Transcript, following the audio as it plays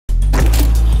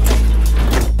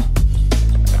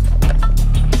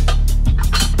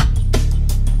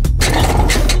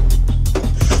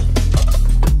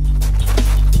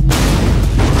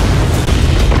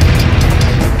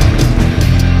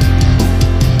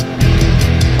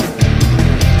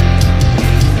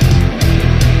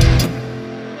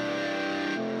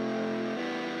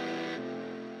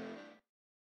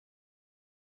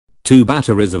2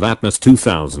 batteries of Atmos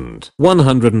 2000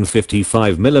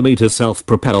 155mm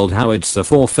self-propelled howitzer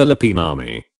for Philippine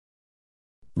Army.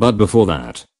 But before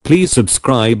that, please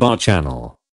subscribe our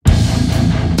channel.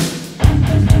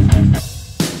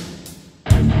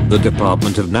 The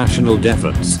Department of National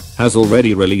Defense has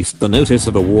already released the notice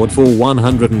of award for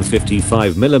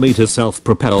 155mm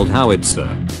self-propelled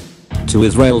howitzer to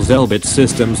Israel's Soltam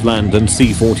Systems Land and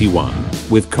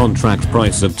C-41 with contract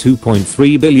price of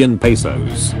 2.3 billion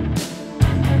pesos.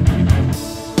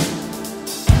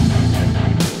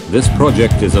 This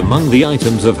project is among the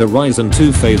items of Horizon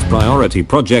 2 phase priority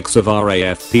projects of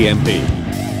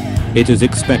RAF-PMP. It is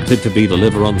expected to be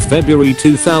delivered on February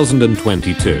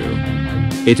 2022.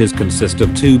 It is consist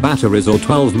of 2 batteries or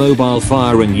 12 mobile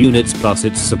firing units plus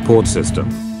its support system.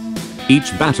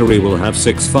 Each battery will have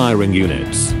 6 firing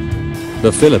units.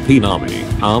 The Philippine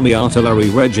Army Artillery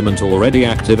Regiment already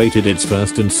activated its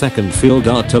 1st and 2nd Field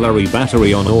Artillery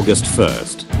Battery on August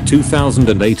 1,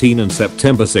 2018 and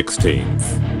September 16,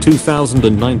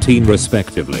 2019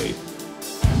 respectively.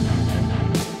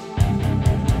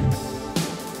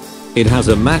 It has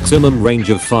a maximum range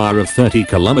of fire of 30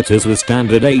 km with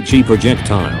standard HE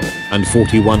projectile and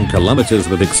 41 km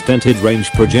with extended range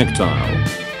projectile.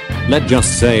 Let's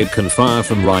just say it can fire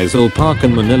from Rizal Park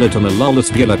in Manila to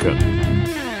Malolos, Bulacan.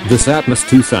 This Atmos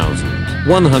 2000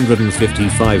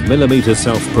 155mm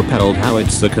self-propelled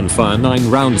howitzer can fire 9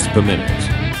 rounds per minute.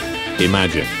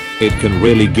 Imagine, it can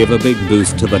really give a big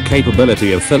boost to the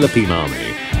capability of Philippine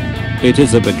Army. It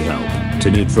is a big help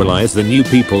to neutralize the New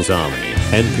People's Army,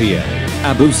 NPA,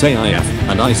 Abu Sayyaf,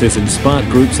 and ISIS-inspired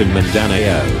groups in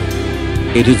Mindanao.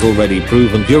 It is already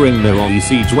proven during Maroi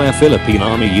siege where Philippine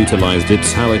Army utilized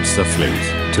its howitzer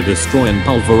fleet to destroy and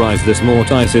pulverize this more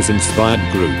ISIS-inspired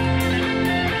group.